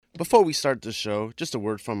Before we start the show, just a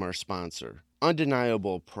word from our sponsor,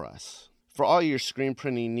 Undeniable Press. For all your screen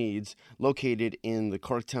printing needs, located in the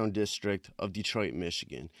Corktown district of Detroit,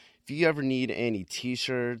 Michigan. If you ever need any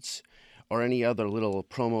t-shirts or any other little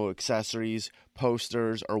promo accessories,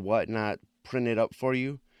 posters, or whatnot printed up for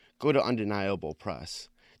you, go to Undeniable Press.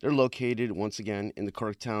 They're located, once again, in the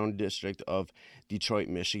Corktown district of Detroit,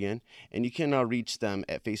 Michigan, and you can reach them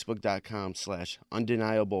at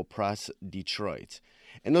facebook.com/undeniablepressdetroit.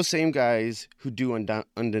 And those same guys who do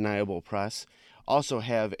Undeniable Press also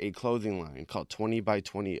have a clothing line called 20 by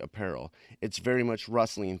 20 Apparel. It's very much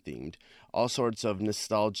wrestling themed, all sorts of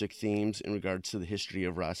nostalgic themes in regards to the history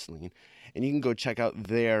of wrestling. And you can go check out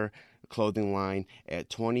their clothing line at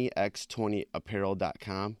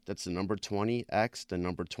 20x20apparel.com. That's the number 20x, the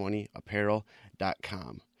number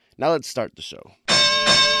 20apparel.com. Now let's start the show.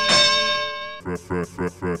 Fresh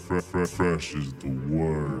is the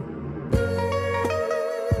word.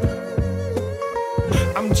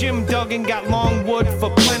 I'm Jim Duggan, got long wood for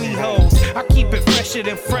plenty hoes. I keep it fresher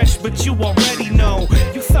than fresh, but you already know.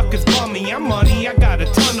 You suckers bummy, I'm money, I got a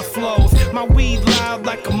ton of flows. My weed loud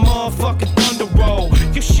like a motherfucking thunder roll.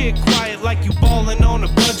 Your shit quiet like you ballin' on a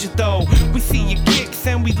budget though. We see your kicks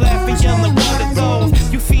and we laugh and yellin' what are those.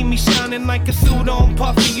 You see me shining like a suit on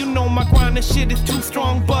puffy. You know my grindin' shit is too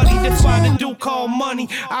strong, buddy. That's why the dude call money.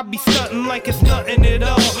 I be stuntin' like it's nothing at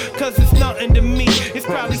all. Cause it's nothing to me, it's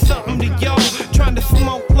probably something to y'all. Trying to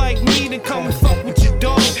smoke like me, then come and fuck with your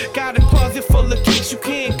dog. Got a closet full of kicks, you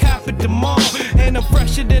can't cop it them all. And I'm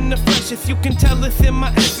fresher than the freshest, you can tell it's in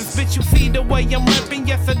my essence. Bitch, you see the way I'm rapping,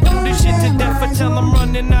 yes I do this shit to death. Until I'm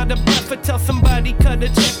running out of breath, or tell somebody cut a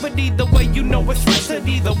check. But either way you know it's fresh, and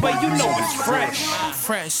either way you know it's fresh.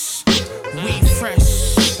 Fresh, we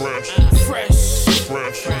fresh.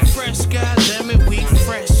 Fresh, goddammit, we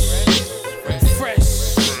fresh.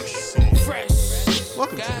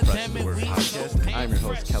 Welcome to the Fresh the Word podcast. I'm your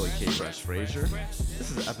host, Kelly K. Fresh Frazier.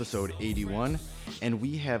 This is episode 81, and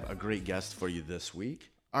we have a great guest for you this week.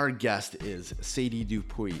 Our guest is Sadie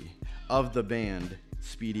Dupuis of the band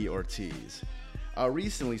Speedy Ortiz.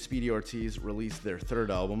 Recently, Speedy Ortiz released their third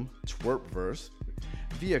album, Twerpverse,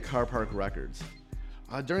 via Car Park Records.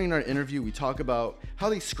 During our interview, we talk about how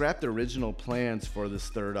they scrapped the original plans for this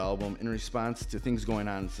third album in response to things going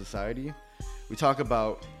on in society. We talk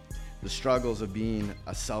about the struggles of being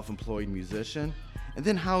a self-employed musician, and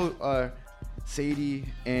then how Sadie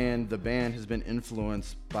and the band has been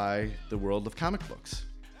influenced by the world of comic books.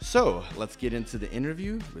 So let's get into the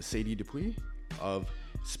interview with Sadie Dupuis of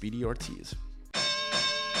Speedy Ortiz.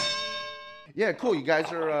 Yeah, cool. You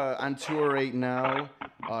guys are on tour right now.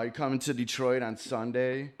 You're coming to Detroit on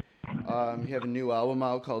Sunday. You have a new album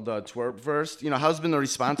out called Twerpverse. You know, how's been the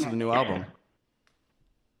response to the new album?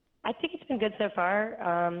 I think it's been good so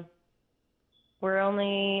far. We're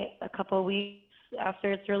only a couple weeks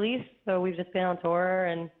after its release, so we've just been on tour,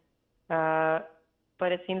 and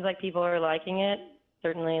but it seems like people are liking it.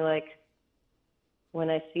 Certainly, like when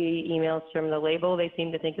I see emails from the label, they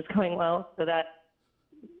seem to think it's going well, so that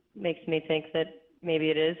makes me think that maybe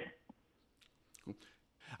it is.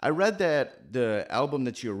 I read that the album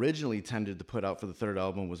that you originally intended to put out for the third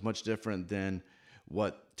album was much different than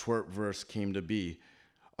what Twerpverse came to be.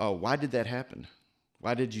 Why did that happen?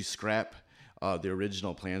 Why did you scrap the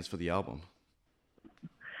original plans for the album?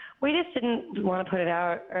 We just didn't want to put it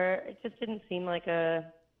out, or it just didn't seem like the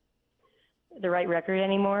right record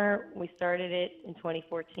anymore. We started it in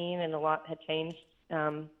 2014, and a lot had changed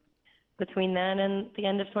between then and the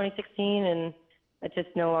end of 2016, and it just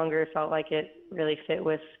no longer felt like it really fit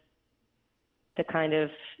with the kind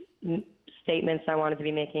of statements I wanted to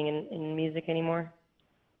be making in music anymore.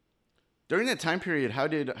 During that time period, how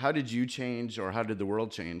did you change, or how did the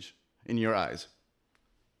world change in your eyes?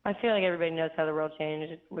 I feel like everybody knows how the world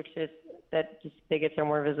changed, which is that just bigots are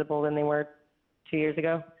more visible than they were 2 years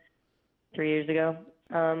ago, 3 years ago.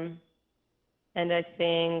 And I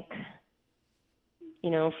think, you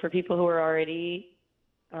know, for people who are already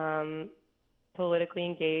politically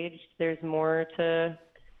engaged, there's more to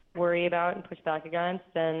worry about and push back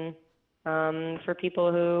against than for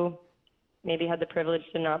people who maybe had the privilege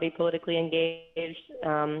to not be politically engaged.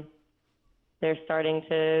 They're starting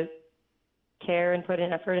to care and put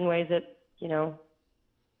in effort in ways that, you know,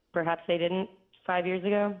 perhaps they didn't 5 years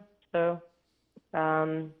ago. So,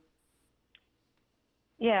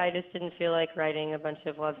 yeah, I just didn't feel like writing a bunch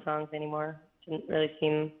of love songs anymore. Didn't really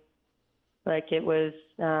seem like it was,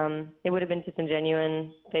 it would have been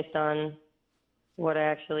disingenuous based on what I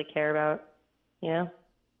actually care about, you know?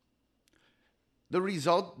 The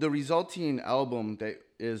resulting album that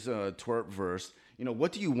is Twerpverse,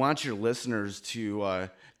 what do you want your listeners to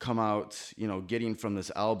come out, getting from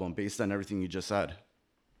this album based on everything you just said?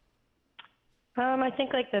 I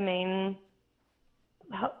think like the main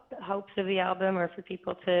hopes of the album are for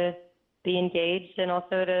people to be engaged and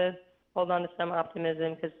also to hold on to some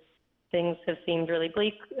optimism, because things have seemed really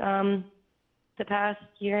bleak the past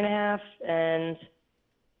year and a half. And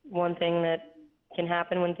one thing that can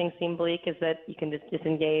happen when things seem bleak is that you can just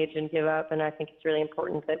disengage and give up. And I think it's really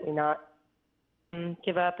important that we not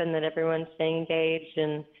give up, and that everyone's staying engaged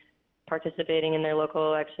and participating in their local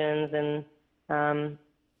elections and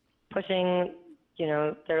pushing,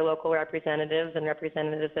 their local representatives and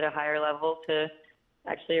representatives at a higher level to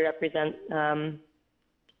actually represent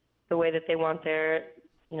the way that they want their,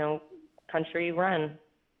 country run.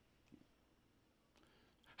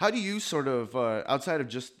 How do you sort of, outside of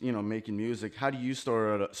just, making music, how do you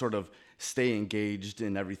sort of stay engaged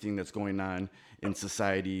in everything that's going on in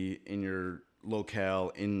society, in your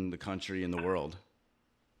locale, in the country, in the world?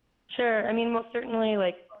 Sure. I mean, most certainly,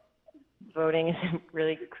 voting is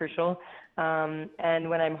really crucial. And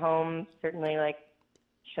when I'm home, certainly,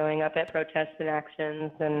 showing up at protests and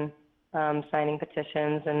actions and signing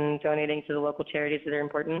petitions and donating to the local charities that are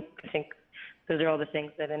important. I think those are all the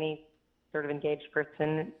things that any sort of engaged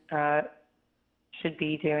person should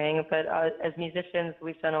be doing. But as musicians,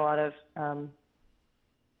 we've done a lot of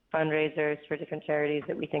fundraisers for different charities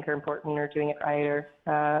that we think are important, or doing it right, or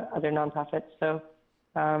other nonprofits. So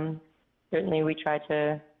certainly we try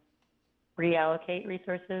to reallocate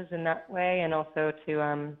resources in that way, and also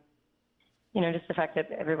to just the fact that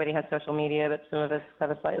everybody has social media, but some of us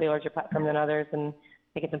have a slightly larger platform than others, and I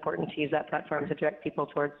think it's important to use that platform to direct people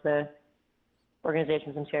towards the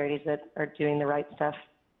organizations and charities that are doing the right stuff.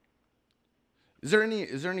 Is there any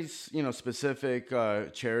specific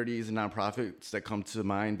charities and nonprofits that come to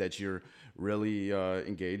mind that you're really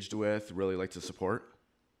engaged with, really like to support?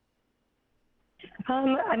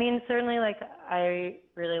 I mean, certainly, I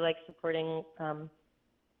really like supporting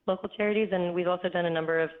local charities, and we've also done a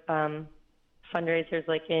number of fundraisers,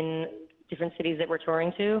 in different cities that we're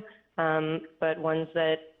touring to. But ones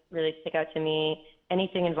that really stick out to me,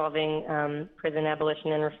 anything involving prison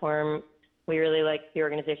abolition and reform. We really like the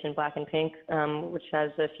organization Black and Pink, which has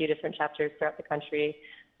a few different chapters throughout the country.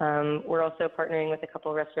 We're also partnering with a couple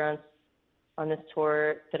of restaurants on this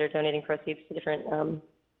tour that are donating proceeds to different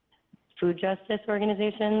food justice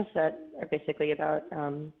organizations that are basically about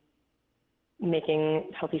making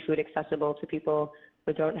healthy food accessible to people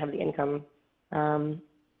who don't have the income.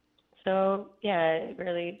 So yeah,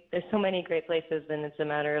 really, there's so many great places, and it's a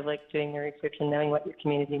matter of doing your research and knowing what your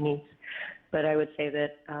community needs. But I would say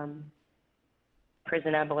that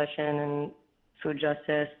prison abolition and food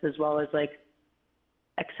justice, as well as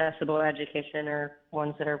accessible education, are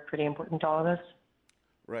ones that are pretty important to all of us.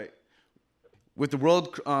 Right. With the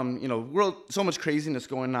world, so much craziness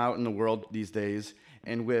going out in the world these days,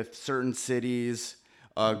 and with certain cities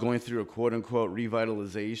going through a quote-unquote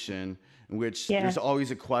revitalization, in which there's always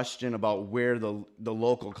a question about where the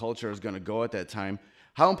local culture is going to go at that time.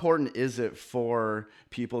 How important is it for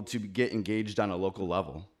people to get engaged on a local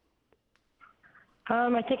level?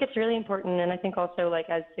 I think it's really important, and I think also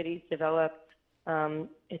as cities develop,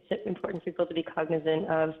 it's important for people to be cognizant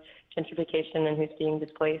of gentrification and who's being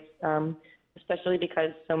displaced, especially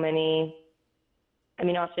because so many,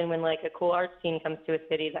 often when a cool art scene comes to a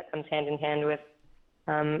city, that comes hand in hand with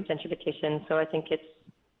gentrification. So I think it's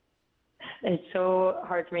so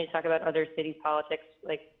hard for me to talk about other cities' politics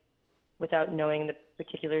without knowing the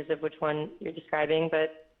particulars of which one you're describing.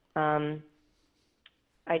 But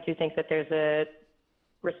I do think that there's a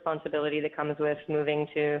responsibility that comes with moving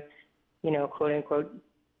to, quote unquote,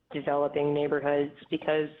 developing neighborhoods,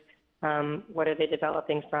 because what are they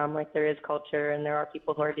developing from? There is culture, and there are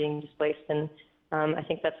people who are being displaced, and I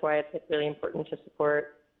think that's why it's really important to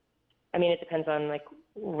support. It depends on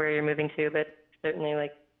where you're moving to, but certainly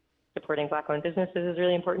supporting Black-owned businesses is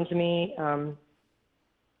really important to me.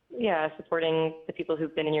 Supporting the people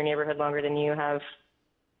who've been in your neighborhood longer than you have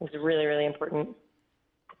is really, really important.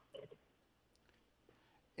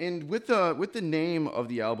 And with the name of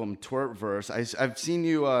the album, Twerpverse, I've seen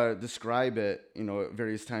you describe it,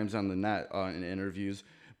 various times on the net in interviews.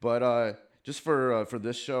 But just for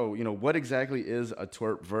this show, what exactly is a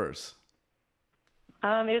twerpverse?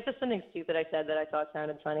 It was just something stupid I said that I thought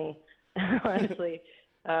sounded funny, honestly.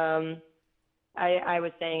 I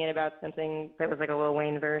was saying it about something that was a Lil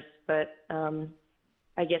Wayne verse, but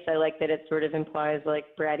I guess I like that it sort of implies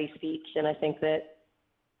bratty speech, and I think that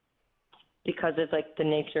because of the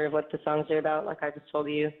nature of what the songs are about, I just told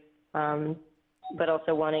you, but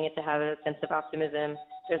also wanting it to have a sense of optimism.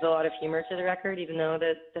 There's a lot of humor to the record, even though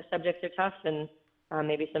the subjects are tough, and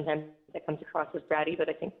Maybe sometimes that comes across as bratty, but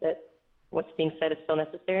I think that what's being said is still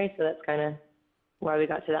necessary. So that's kind of why we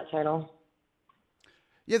got to that title.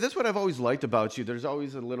 Yeah, that's what I've always liked about you. There's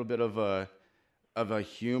always a little bit of a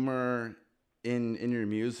humor in your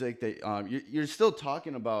music. That you're still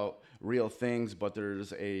talking about real things, but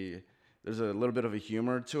there's a little bit of a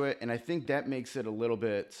humor to it, and I think that makes it a little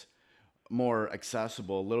bit more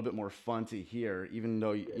accessible, a little bit more fun to hear, even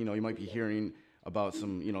though you might be hearing about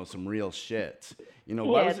some real shit.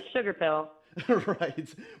 Yeah, it's sugar pill.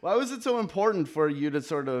 Right. Why was it so important for you to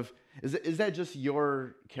sort of, is that just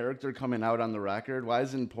your character coming out on the record? Why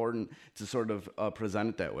is it important to sort of present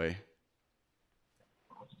it that way?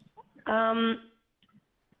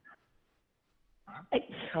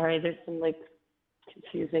 Sorry, there's some like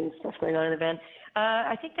confusing stuff going on in the band.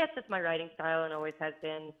 I think that's just my writing style and always has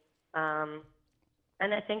been.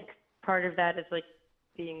 And I think part of that is like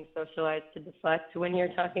being socialized to deflect when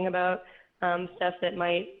you're talking about stuff that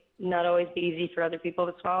might not always be easy for other people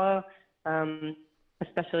to swallow.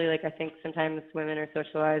 Especially like I think sometimes women are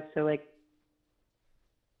socialized to like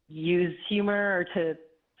use humor or to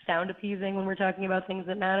sound appeasing when we're talking about things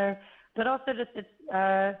that matter. But also just it's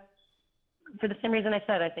for the same reason I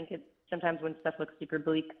said, I think it's sometimes when stuff looks super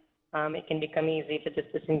bleak, it can become easy to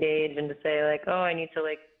just disengage and to say like, oh, I need to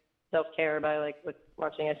like self-care by like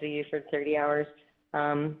watching SVU for 30 hours.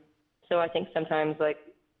 So I think sometimes like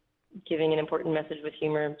giving an important message with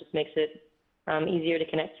humor just makes it easier to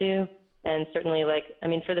connect to. And certainly like, I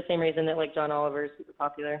mean, for the same reason that like John Oliver is super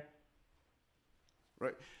popular.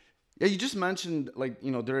 Right. Yeah, you just mentioned like,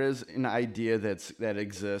 there is an idea that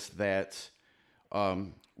exists that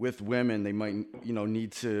with women, they might,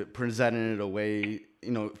 need to present it in a way,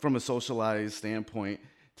 from a socialized standpoint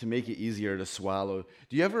to make it easier to swallow.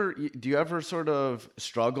 Do you ever sort of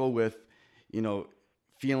struggle with,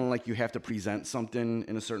 feeling like you have to present something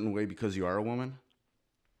in a certain way because you are a woman?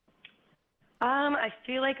 I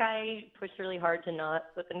feel like I push really hard to not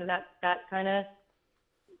slip into that kind of,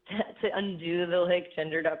 to undo the like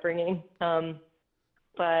gendered upbringing.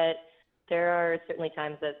 But there are certainly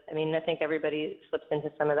times that, I think everybody slips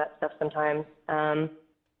into some of that stuff sometimes.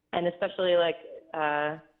 And especially like,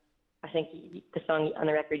 I think the song on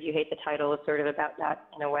the record, You Hate the Title, is sort of about that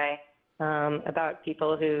in a way, about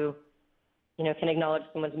people who, can acknowledge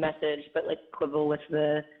someone's message, but like quibble with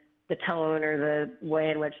the tone or the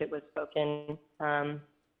way in which it was spoken.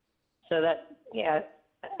 So that, yeah,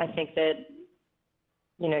 I think that,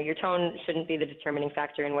 your tone shouldn't be the determining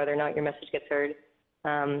factor in whether or not your message gets heard.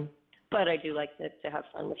 But I do like to have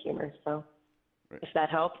fun with humor. So if that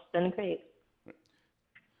helps, then great.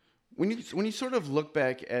 When you sort of look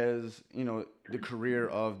back as, the career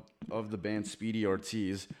of the band Speedy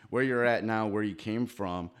Ortiz, where you're at now, where you came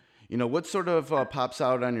from, what sort of pops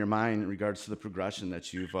out on your mind in regards to the progression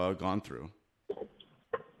that you've gone through?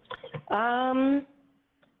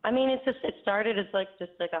 It started as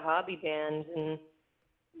just like a hobby band, and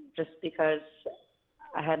just because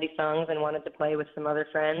I had these songs and wanted to play with some other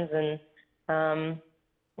friends, and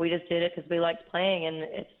we just did it because we liked playing, and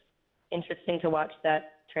it's interesting to watch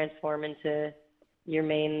that transform into your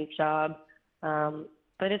main job.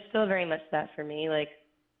 But it's still very much that for me, like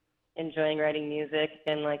enjoying writing music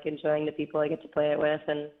and like enjoying the people I get to play it with,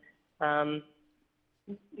 and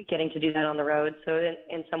getting to do that on the road. So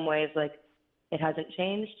in some ways, like it hasn't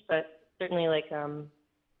changed, but certainly like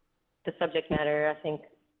the subject matter, I think,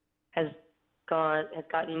 has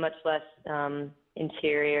gotten much less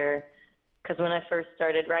interior. Because when I first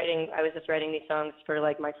started writing, I was just writing these songs for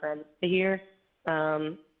like my friends to hear,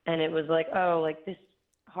 and it was like, oh, like this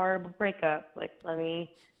horrible breakup, like let me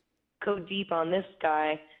go deep on this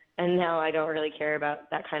guy. And now I don't really care about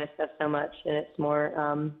that kind of stuff so much, and it's more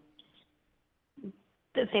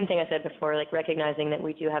the same thing I said before, like recognizing that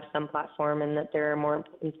we do have some platform and that there are more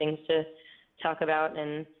important things to talk about.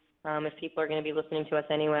 And if people are going to be listening to us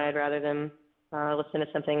anyway, I'd rather them listen to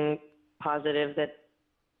something positive that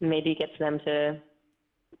maybe gets them to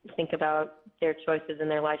think about their choices in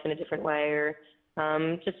their life in a different way, or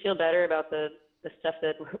just feel better about the stuff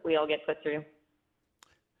that we all get put through.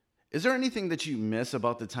 Is there anything that you miss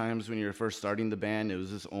about the times when you were first starting the band? It was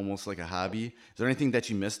just almost like a hobby. Is there anything that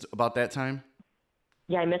you missed about that time?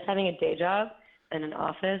 Yeah, I miss having a day job and an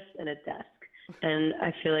office and a desk. And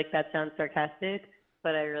I feel like that sounds sarcastic,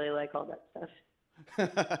 but I really like all that stuff.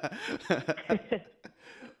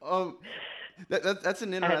 That's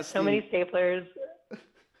an interesting... I have so many staplers,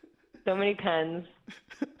 so many pens.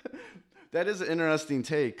 That is an interesting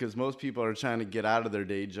take, because most people are trying to get out of their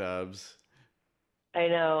day jobs. I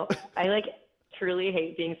know. I truly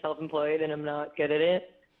hate being self-employed, and I'm not good at it.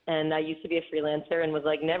 And I used to be a freelancer and was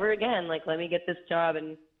like, never again. Like, let me get this job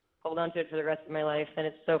and hold on to it for the rest of my life. And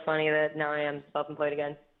it's so funny that now I am self-employed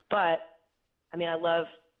again. But, I mean, I love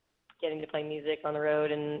getting to play music on the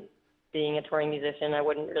road and being a touring musician. I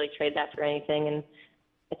wouldn't really trade that for anything. And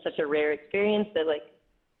it's such a rare experience that, like,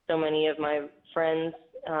 so many of my friends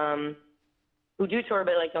who do tour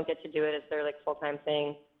but, like, don't get to do it as their, like, full-time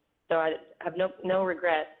thing. So I have no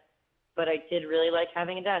regrets, but I did really like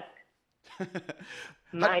having a desk.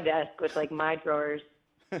 My desk with, like, my drawers,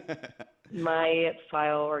 my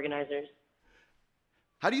file organizers.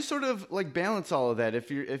 How do you sort of like balance all of that?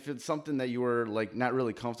 If it's something that you were like not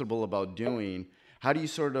really comfortable about doing, how do you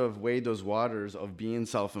sort of wade those waters of being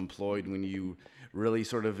self-employed when you really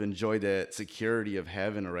sort of enjoy that security of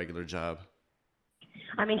having a regular job?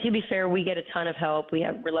 I mean, to be fair, we get a ton of help.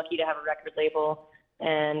 We're lucky to have a record label,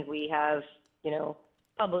 and we have,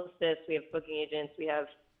 publicists, we have booking agents, we have,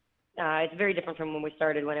 it's very different from when we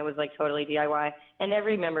started, when it was like totally DIY. And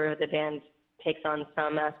every member of the band takes on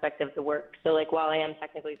some aspect of the work. So like, while I am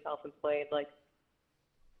technically self-employed, like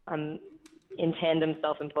I'm in tandem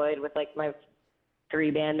self-employed with like my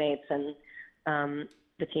 3 bandmates and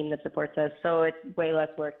the team that supports us. So it's way less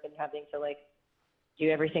work than having to like do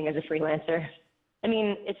everything as a freelancer. I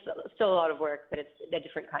mean, it's still a lot of work, but it's a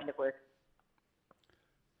different kind of work.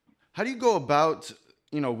 How do you go about,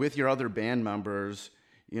 with your other band members,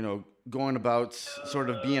 going about sort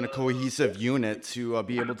of being a cohesive unit to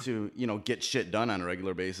be able to, get shit done on a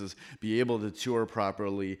regular basis, be able to tour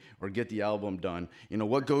properly or get the album done?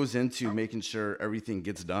 What goes into making sure everything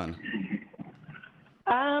gets done?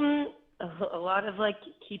 A lot of like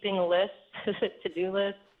keeping a list, to-do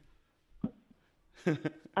list.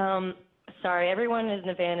 Sorry, everyone in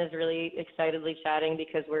the van is really excitedly chatting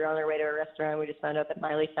because we're on our way to a restaurant. We just found out that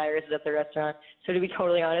Miley Cyrus is at the restaurant. So to be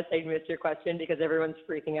totally honest, I missed your question because everyone's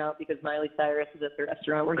freaking out because Miley Cyrus is at the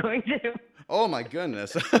restaurant we're going to. Oh my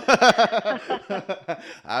goodness.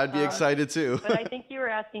 I'd be excited too. But I think you were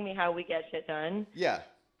asking me how we get shit done. Yeah.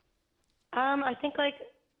 I think like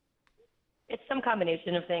it's some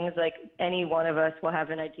combination of things. Like any one of us will have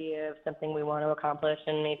an idea of something we want to accomplish,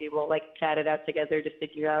 and maybe we'll like chat it out together to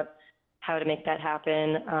figure out how to make that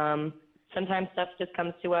happen. Sometimes stuff just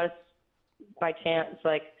comes to us by chance.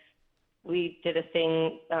 Like we did a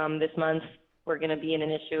thing this month. We're going to be in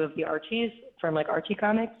an issue of the Archies from like Archie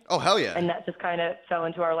Comics. Oh, hell yeah. And that just kind of fell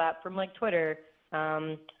into our lap from like Twitter.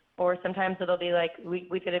 Or sometimes it'll be like, we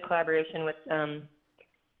did a collaboration with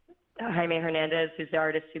Jaime Hernandez, who's the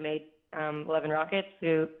artist who made Love and Rockets,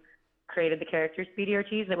 who created the character Speedy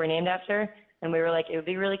Ortiz that we're named after. And we were like, it would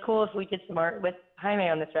be really cool if we did some art with Jaime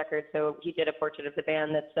on this record. So he did a portrait of the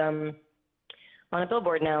band that's on a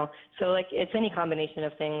billboard now. So like, it's any combination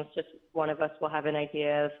of things. Just one of us will have an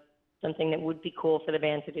idea of something that would be cool for the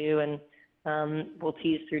band to do, and we'll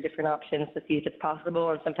tease through different options to see if it's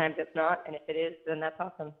possible, and sometimes it's not. And if it is, then that's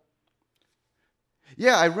awesome.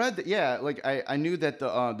 Yeah, I read that. Yeah, like I knew that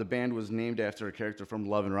the band was named after a character from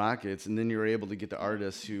Love and Rockets, and then you were able to get the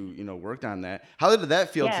artists who worked on that. How did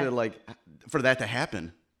that feel to like for that to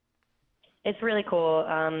happen? It's really cool,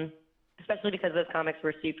 especially because those comics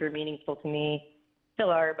were super meaningful to me, still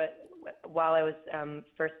are. But while I was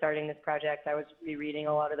first starting this project, I was rereading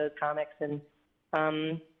a lot of those comics, and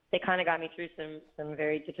they kind of got me through some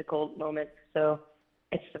very difficult moments. So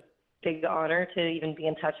it's a big honor to even be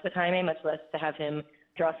in touch with Jaime, much less to have him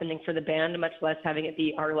draw something for the band, much less having it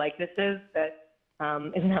be our likenesses that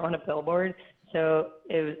is now on a billboard. So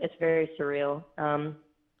it's very surreal.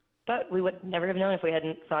 But we would never have known if we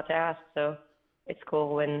hadn't thought to ask. So it's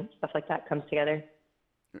cool when stuff like that comes together.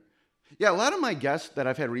 Yeah, a lot of my guests that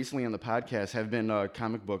I've had recently on the podcast have been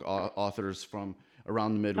comic book authors from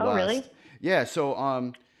around the Midwest. Oh, really? Yeah.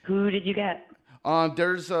 So who did you get? I've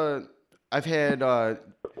had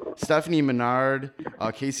Stephanie Menard,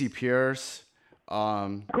 Casey Pierce.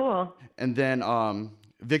 Cool. And then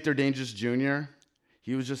Victor Dangerous Jr.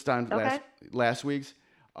 He was just on last week's.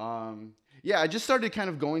 Yeah, I just started kind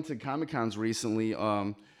of going to Comic-Cons recently.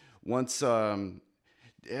 Once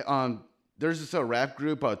there's this rap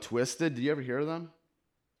group, Twisted. Did you ever hear of them?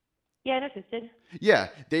 Yeah, I know Twisted. Yeah,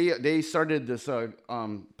 they started this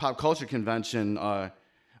pop culture convention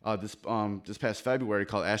this past February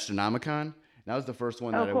called Astronomicon. That was the first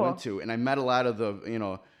one that I went to, and I met a lot of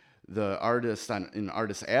the artists in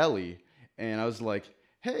Artist Alley, and I was like,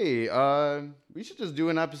 hey, we should just do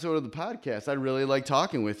an episode of the podcast. I really like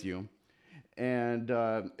talking with you. And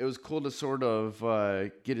it was cool to sort of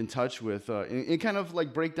get in touch with and kind of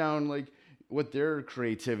like break down like what their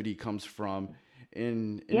creativity comes from.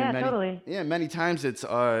 Totally. Yeah, many times it's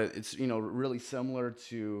really similar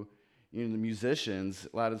to the musicians,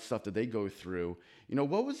 a lot of the stuff that they go through.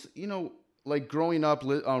 What was like growing up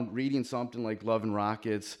reading something like Love and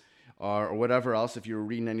Rockets. or whatever else, if you were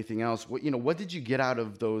reading anything else, what did you get out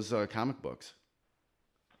of those comic books?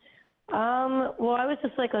 Well, I was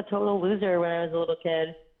just like a total loser when I was a little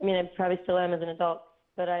kid. I mean, I probably still am as an adult,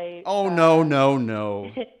 but Oh,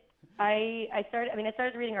 no. I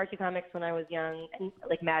started reading Archie comics when I was young, and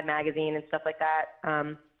like Mad Magazine and stuff like that.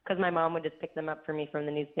 Because my mom would just pick them up for me from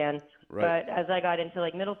the newsstand. Right. But as I got into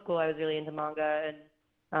like middle school, I was really into manga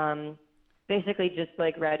and basically just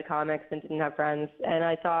like read comics and didn't have friends. And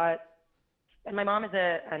I thought, and my mom is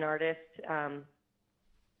an artist,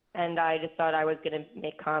 and I just thought I was going to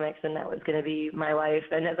make comics and that was going to be my life.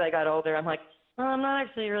 And as I got older, I'm like, well, I'm not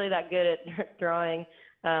actually really that good at drawing.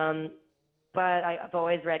 But I've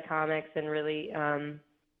always read comics and really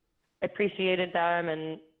appreciated them,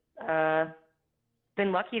 and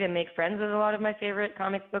been lucky to make friends with a lot of my favorite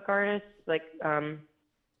comic book artists. Like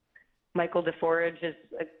Michael DeForge is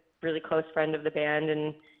a really close friend of the band,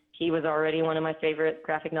 and he was already one of my favorite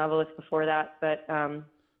graphic novelists before that. But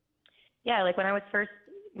yeah, like when I was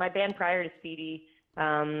my band prior to Speedy,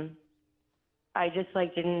 I just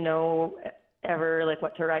like didn't know ever like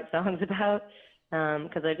what to write songs about.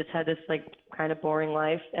 Because I just had this like kind of boring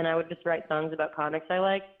life, and I would just write songs about comics I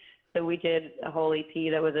liked. So we did a whole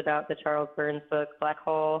EP that was about the Charles Burns book Black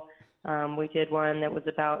Hole. We did one that was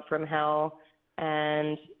about From Hell,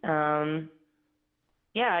 and yeah,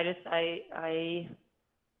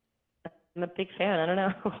 I'm a big fan. I don't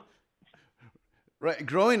know. Right.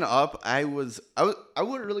 Growing up, I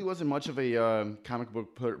really wasn't much of a comic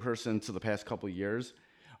book person to the past couple of years,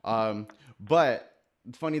 but.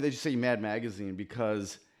 It's funny that you say Mad Magazine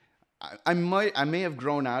because I may have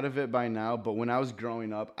grown out of it by now, but when I was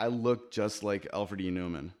growing up, I looked just like Alfred E.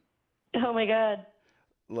 Neuman. Oh my God!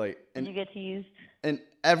 And you get to use? And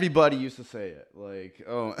everybody used to say it. Like,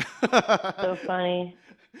 oh, so funny.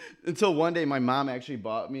 Until one day, my mom actually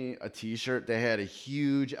bought me a T-shirt that had a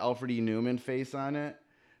huge Alfred E. Neuman face on it,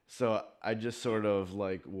 so I just sort of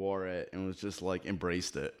like wore it and was just like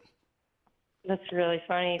embraced it. That's really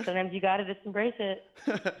funny. Sometimes you gotta just embrace it.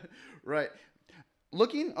 Right.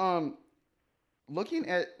 Looking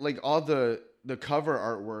at like all the cover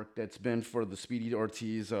artwork that's been for the Speedy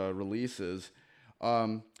Ortiz releases,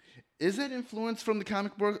 is it influenced from the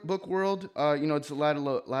comic book world? It's a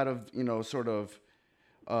lot of sort of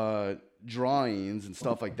drawings and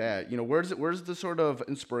stuff like that. Where's the sort of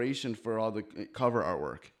inspiration for all the cover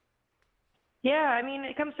artwork? Yeah, I mean,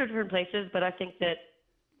 it comes from different places, but I think that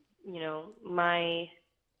my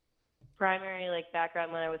primary like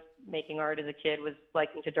background when I was making art as a kid was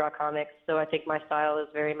liking to draw comics. So I think my style is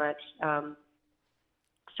very much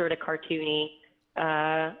sort of cartoony,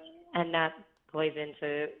 and that plays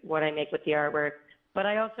into what I make with the artwork. But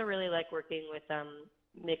I also really like working with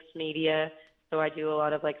mixed media. So I do a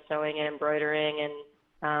lot of like sewing and embroidering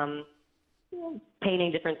and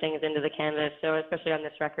painting different things into the canvas. So especially on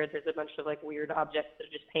this record, there's a bunch of like weird objects that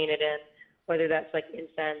are just painted in, whether that's like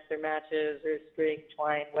incense or matches or string,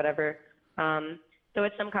 twine, whatever. So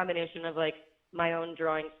it's some combination of like my own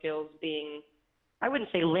drawing skills being, I wouldn't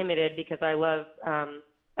say limited because I love,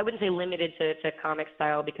 I wouldn't say limited to comic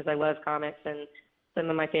style because I love comics, and some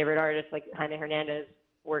of my favorite artists like Jaime Hernandez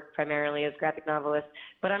work primarily as graphic novelists,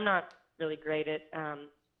 but I'm not really great at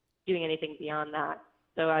doing anything beyond that.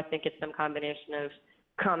 So I think it's some combination of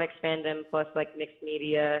comics fandom plus like mixed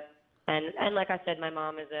media. And like I said, my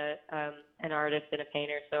mom is an artist and a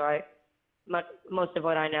painter, so most of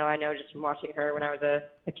what I know just from watching her when I was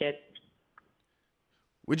a kid.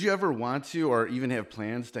 Would you ever want to, or even have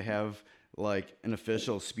plans to have like an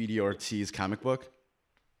official Speedy Ortiz comic book?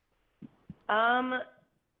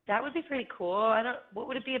 That would be pretty cool. What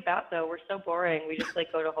would it be about though? We're so boring. We just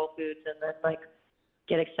like go to Whole Foods and then like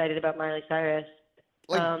get excited about Miley Cyrus.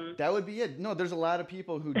 Like that would be it. No, there's a lot of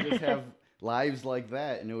people who just have lives like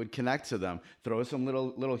that, and it would connect to them. Throw some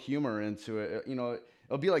little humor into it. It'll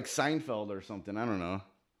be like Seinfeld or something. I don't know.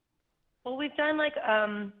 Well, we've done like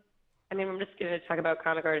I'm just going to talk about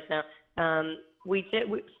comic artists now.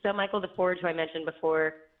 So Michael DeForge, who I mentioned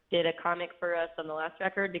before, did a comic for us on the last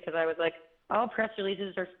record because I was like, all press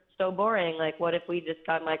releases are so boring. Like, what if we just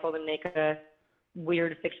got Michael to make a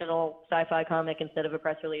weird fictional sci-fi comic instead of a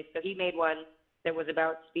press release? So he made one that was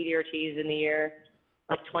about Speedy Ortiz in the year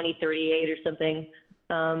like 2038 or something.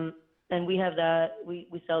 And we have that.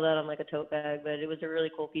 We sell that on like a tote bag, but it was a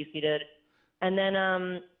really cool piece he did. And then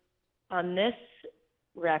on this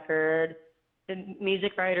record, the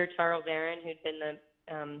music writer Charles Aaron, who'd been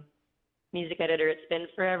the music editor at Spin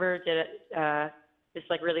Forever, did this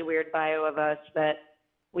like really weird bio of us that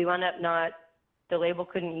we wound up the label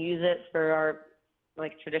couldn't use it for our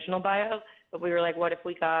like traditional bio, but we were like, what if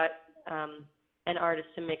we got an artist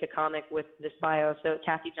to make a comic with this bio. So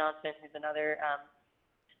Kathy Johnson, who's another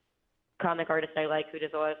comic artist I like, who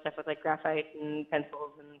does a lot of stuff with like graphite and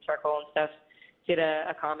pencils and charcoal and stuff, did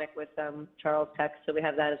a comic with Charles Peck. So we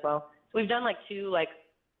have that as well. So we've done like 2 like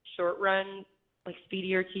short run, like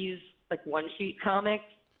Speedy Ortiz, like 1-sheet comics.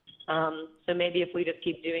 So maybe if we just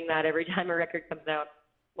keep doing that every time a record comes out,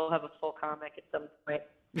 we'll have a full comic at some point.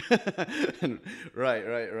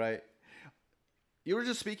 Right. You were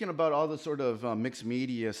just speaking about all the sort of mixed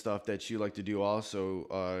media stuff that you like to do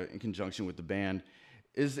also in conjunction with the band.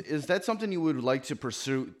 Is that something you would like to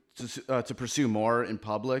pursue more in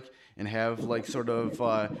public and have like sort of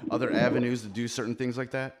other avenues to do certain things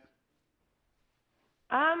like that?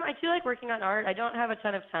 I do like working on art. I don't have a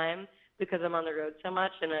ton of time because I'm on the road so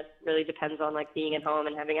much, and it really depends on like being at home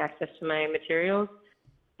and having access to my materials.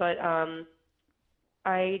 But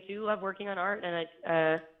I do love working on art, and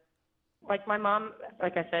I like my mom,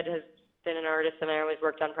 like I said, has been an artist, and I always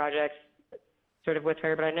worked on projects sort of with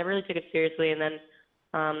her, but I never really took it seriously. And then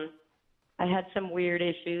I had some weird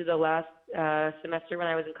issue the last semester when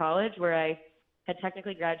I was in college, where I had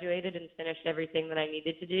technically graduated and finished everything that I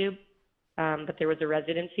needed to do, but there was a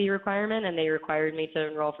residency requirement, and they required me to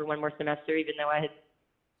enroll for 1 more semester, even though I had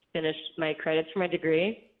finished my credits for my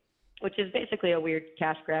degree, which is basically a weird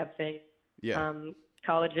cash grab thing. Yeah.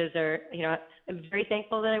 Colleges are, you know, I'm very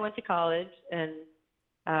thankful that I went to college, and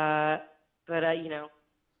but you know,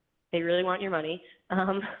 they really want your money.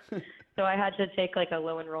 So I had to take like a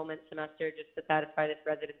low enrollment semester just to satisfy this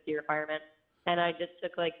residency requirement, and I just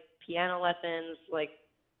took like piano lessons, like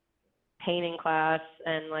painting class,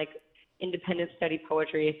 and like independent study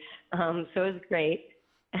poetry. So it was great,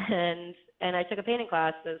 and I took a painting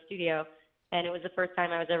class at the studio, and it was the first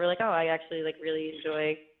time I was ever like, oh, I actually like really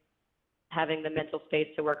enjoy having the mental space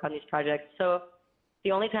to work on these projects. So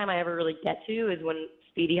the only time I ever really get to is when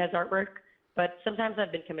Speedy has artwork, but sometimes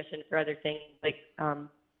I've been commissioned for other things, like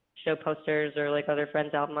show posters or like other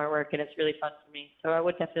friends' album artwork, and it's really fun for me. So I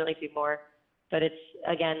would definitely do more, but it's,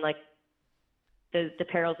 again, like the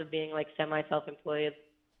perils of being like semi-self-employed.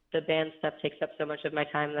 The band stuff takes up so much of my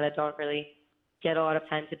time that I don't really get a lot of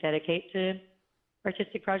time to dedicate to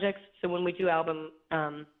artistic projects. So when we do album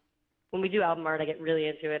art, I get really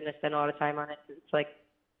into it, and I spend a lot of time on it. It's like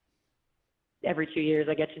every 2 years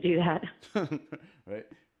I get to do that. Right.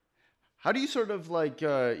 How do you sort of like,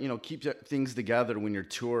 keep things together when you're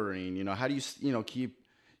touring? How do you, keep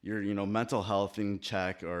your, mental health in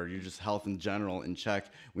check, or your just health in general in check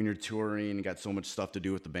when you're touring and got so much stuff to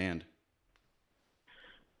do with the band?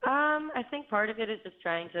 I think part of it is just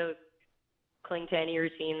trying to cling to any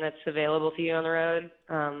routine that's available to you on the road.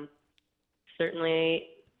 Certainly,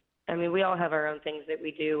 I mean, we all have our own things that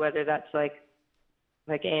we do, whether that's like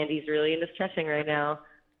Andy's really into stretching right now.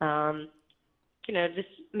 Just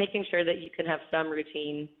making sure that you can have some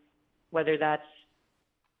routine, whether that's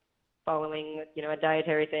following, a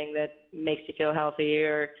dietary thing that makes you feel healthy,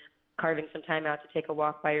 or carving some time out to take a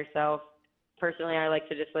walk by yourself. Personally, I like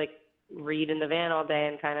to just like read in the van all day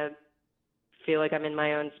and kind of feel like I'm in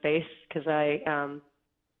my own space, because I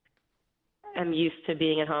am used to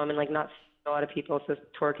being at home and like not seeing a lot of people, so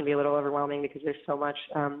tour can be a little overwhelming because there's so much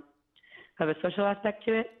of a social aspect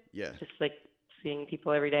to it. Yeah. Just like seeing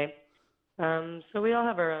people every day. So we all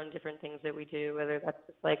have our own different things that we do, whether that's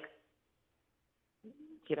just like,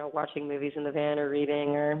 watching movies in the van, or reading,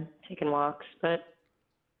 or taking walks. But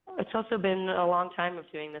it's also been a long time of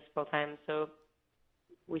doing this full time, so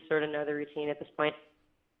we sort of know the routine at this point.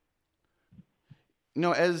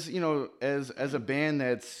 As a band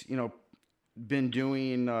that's, been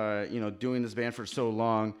doing, doing this band for so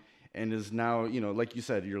long, and is now, like you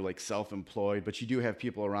said, you're like self-employed, but you do have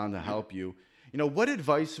people around to help you. What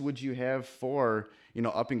advice would you have for,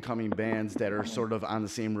 up and coming bands that are sort of on the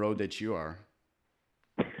same road that you are?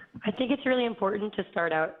 I think it's really important to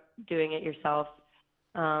start out doing it yourself.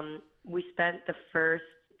 We spent the first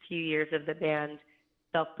few years of the band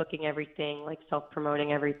self-booking everything, like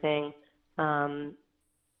self-promoting everything. And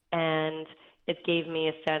it gave me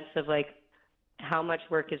a sense of like how much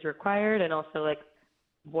work is required, and also like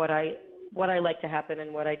what I like to happen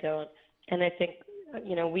and what I don't. And I think,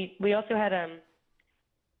 we also had,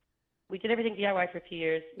 we did everything DIY for a few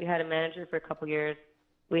years. We had a manager for a couple years.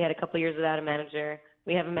 We had a couple years without a manager.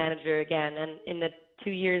 We have a manager again. And in the 2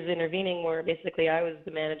 years intervening, where basically I was the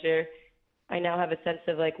manager, I now have a sense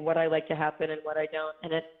of like what I like to happen and what I don't.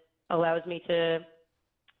 And it allows me to,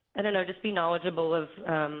 just be knowledgeable of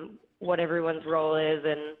what everyone's role is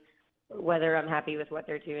and whether I'm happy with what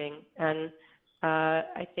they're doing. And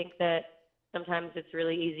I think that sometimes it's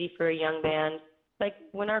really easy for a young band. Like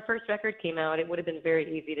when our first record came out, it would have been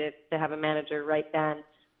very easy to have a manager right then.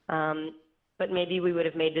 but maybe we would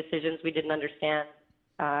have made decisions we didn't understand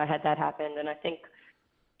had that happened. And I think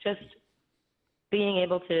just being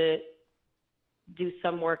able to do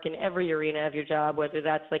some work in every arena of your job, whether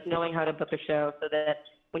that's like knowing how to book a show so that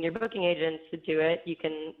when you're booking agents to do it, you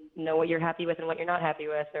can know what you're happy with and what you're not happy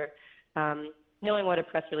with, or knowing what a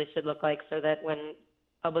press release should look like so that when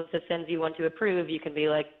publicist sends you one to approve, you can be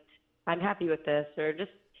like, I'm happy with this, or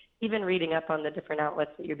just even reading up on the different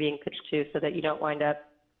outlets that you're being pitched to so that you don't wind up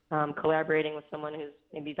collaborating with someone whose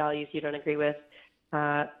maybe values you don't agree with.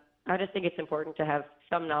 I just think it's important to have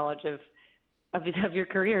some knowledge of your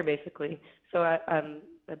career, basically. So I'm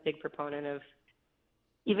a big proponent of,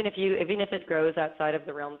 even if it grows outside of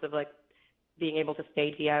the realms of like being able to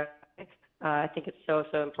stay DIY, I think it's so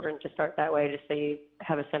important to start that way, just so you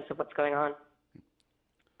have a sense of what's going on.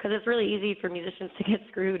 Because it's really easy for musicians to get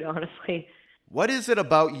screwed, honestly. What is it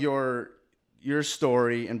about your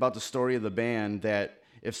story and about the story of the band that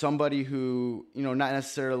if somebody who, not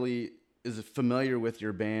necessarily is familiar with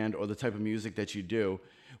your band or the type of music that you do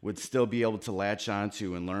would still be able to latch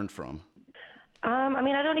onto and learn from?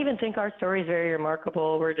 I don't even think our story is very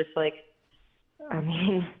remarkable. We're just like,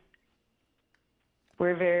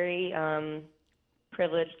 we're very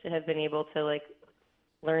privileged to have been able to like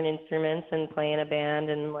learn instruments and play in a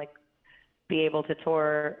band and like be able to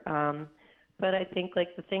tour. But I think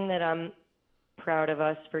like the thing that I'm proud of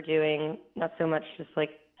us for doing, not so much just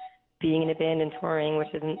like being in a band and touring,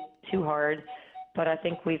 which isn't too hard, but I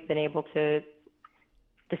think we've been able to,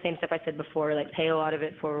 the same stuff I said before, like pay a lot of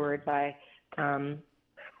it forward by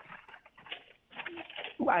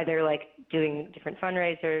either like doing different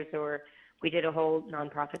fundraisers, or we did a whole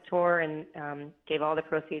nonprofit tour and gave all the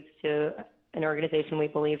proceeds to an organization we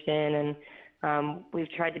believed in. And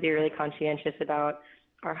we've tried to be really conscientious about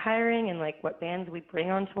our hiring and like what bands we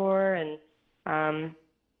bring on tour. And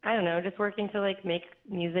I don't know, just working to like make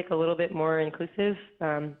music a little bit more inclusive,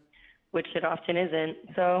 which it often isn't.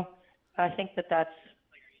 So I think that that's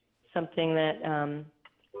something that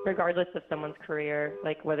regardless of someone's career,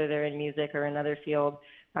 like whether they're in music or another field,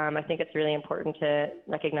 I think it's really important to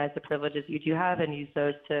recognize the privileges you do have and use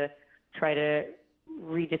those to try to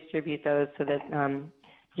redistribute those so that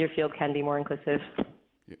your field can be more inclusive.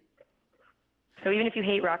 Yeah. So even if you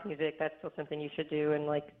hate rock music, that's still something you should do in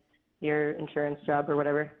like your insurance job or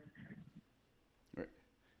whatever. Right.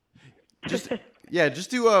 Just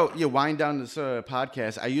to wind down this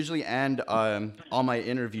podcast, I usually end all my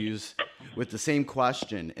interviews with the same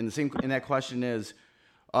question, and that question is,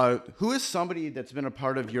 who is somebody that's been a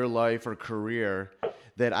part of your life or career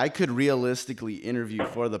that I could realistically interview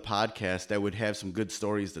for the podcast that would have some good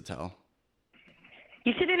stories to tell?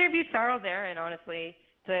 You should interview Charles Aaron, honestly,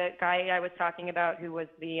 the guy I was talking about who was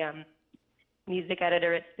the music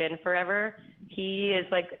editor at Spin Forever. He is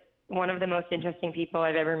like one of the most interesting people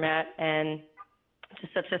I've ever met, and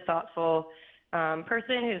just such a thoughtful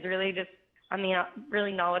person who's really just,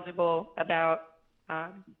 really knowledgeable about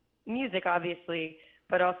music, obviously,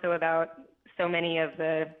 but also about so many of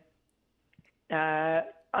the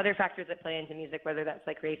other factors that play into music, whether that's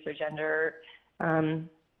like race or gender,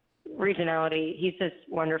 regionality. He's just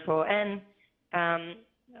wonderful. And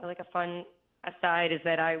like a fun aside is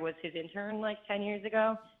that I was his intern like 10 years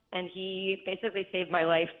ago, and he basically saved my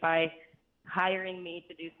life by hiring me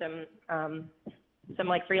to do some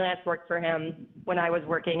like freelance work for him when I was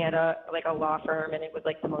working at a law firm, and it was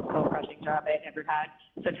like the most soul-crushing job I ever had.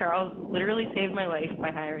 So Charles literally saved my life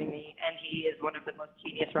by hiring me, and he is one of the most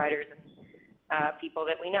genius writers and people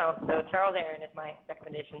that we know. So Charles Aaron is my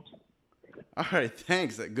recommendation. All right,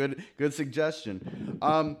 thanks. Good suggestion.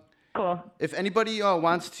 Cool. If anybody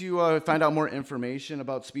wants to find out more information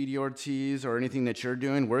about Speedy Ortiz or anything that you're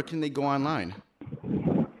doing, where can they go online?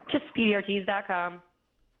 Just SpeedyOrtiz.com.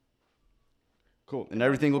 Cool, and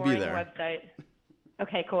everything will be there. Website.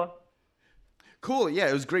 Okay, cool. Cool, yeah,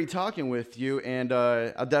 it was great talking with you, and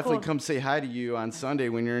I'll definitely come say hi to you on Sunday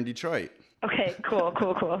when you're in Detroit. Okay, cool.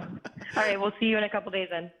 All right, we'll see you in a couple days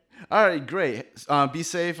then. All right, great. Be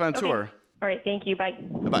safe on tour. All right, thank you. Bye.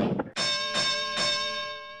 Bye-bye.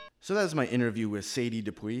 So that was my interview with Sadie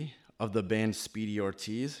Dupuis of the band Speedy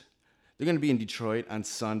Ortiz. They're going to be in Detroit on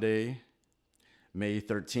Sunday, May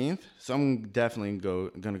 13th, so I'm definitely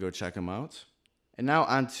going to go check them out. And now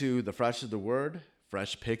on to the Fresh of the Word,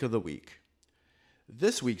 Fresh Pick of the Week.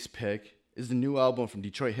 This week's pick is the new album from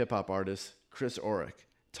Detroit hip-hop artist Chris Oryk,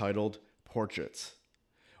 titled Portraits.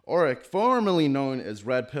 Oryk, formerly known as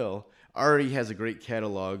Red Pill, already has a great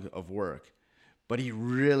catalog of work, but he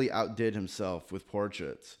really outdid himself with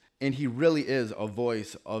Portraits, and he really is a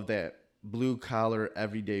voice of that blue-collar,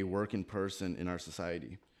 everyday working person in our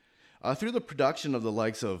society. Through the production of the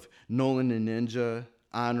likes of Nolan and Ninja,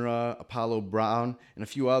 Anra, Apollo Brown, and a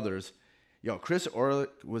few others. Chris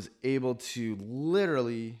Orlick was able to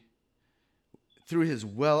literally, through his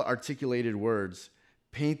well-articulated words,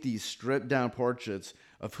 paint these stripped-down portraits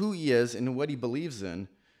of who he is and what he believes in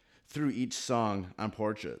through each song on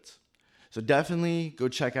Portraits. So definitely go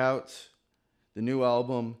check out the new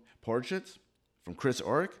album, Portraits, from Chris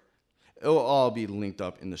Orlick. It will all be linked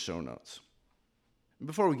up in the show notes.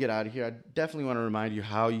 Before we get out of here, I definitely want to remind you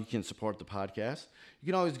how you can support the podcast. You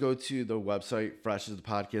can always go to the website,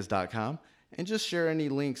 freshasthepodcast.com, and just share any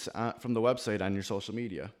links from the website on your social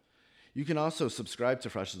media. You can also subscribe to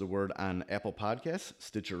Fresh as the Word on Apple Podcasts,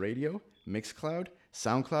 Stitcher Radio, Mixcloud,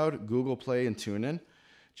 SoundCloud, Google Play, and TuneIn.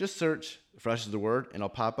 Just search Fresh as the Word, and it'll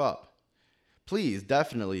pop up. Please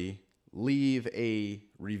definitely leave a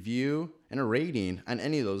review and a rating on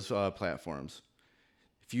any of those platforms.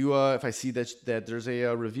 If I see that there's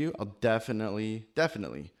a review, I'll definitely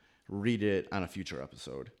read it on a future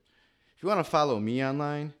episode. If you want to follow me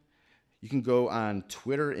online, you can go on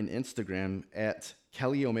Twitter and Instagram at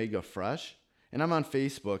Kelly Omega Fresh, and I'm on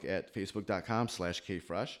Facebook at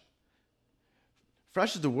facebook.com/KFresh.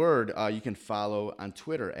 Fresh is the Word you can follow on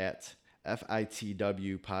Twitter at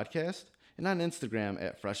FITW Podcast, and on Instagram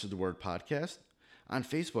at Fresh is the Word Podcast, on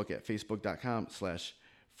Facebook at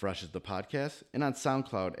facebook.com/Fresh is the Podcast, and on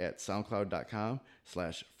SoundCloud at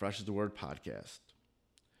soundcloud.com/Fresh is the Word Podcast.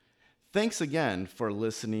 Thanks again for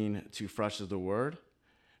listening to Fresh is the Word.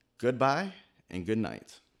 Goodbye and good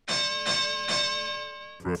night.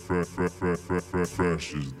 Fresh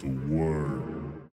is the word.